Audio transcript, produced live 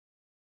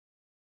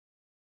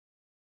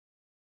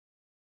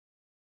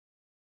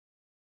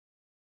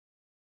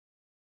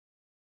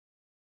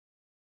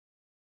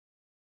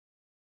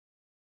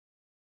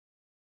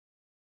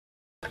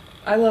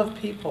I love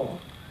people,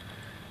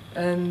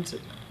 and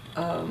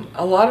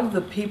a lot of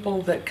the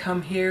people that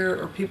come here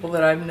are people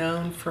that I've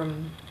known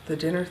from the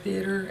dinner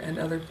theater and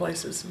other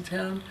places in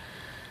town.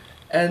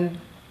 And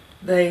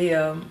they,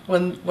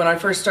 when I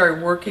first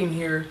started working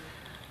here,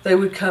 they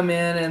would come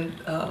in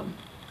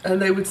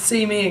and they would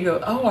see me and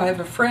go, "Oh, I have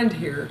a friend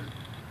here."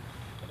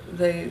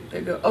 They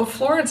go, "Oh,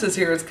 Florence is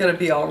here. It's going to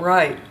be all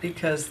right,"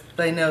 because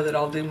they know that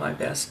I'll do my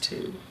best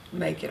to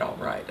make it all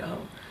right.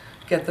 I'll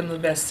get them the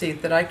best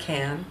seat that I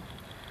can,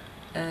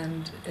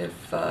 and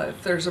if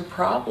there's a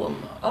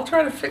problem, I'll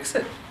try to fix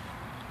it.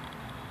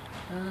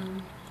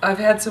 I've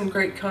had some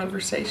great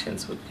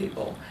conversations with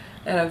people,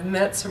 and I've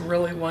met some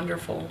really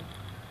wonderful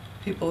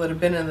people that have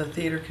been in the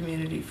theater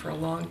community for a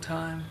long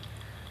time,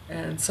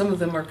 and some of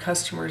them are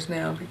customers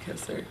now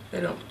because they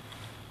don't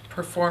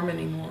perform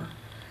anymore.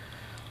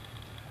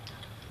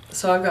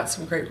 So I've got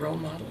some great role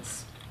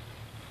models.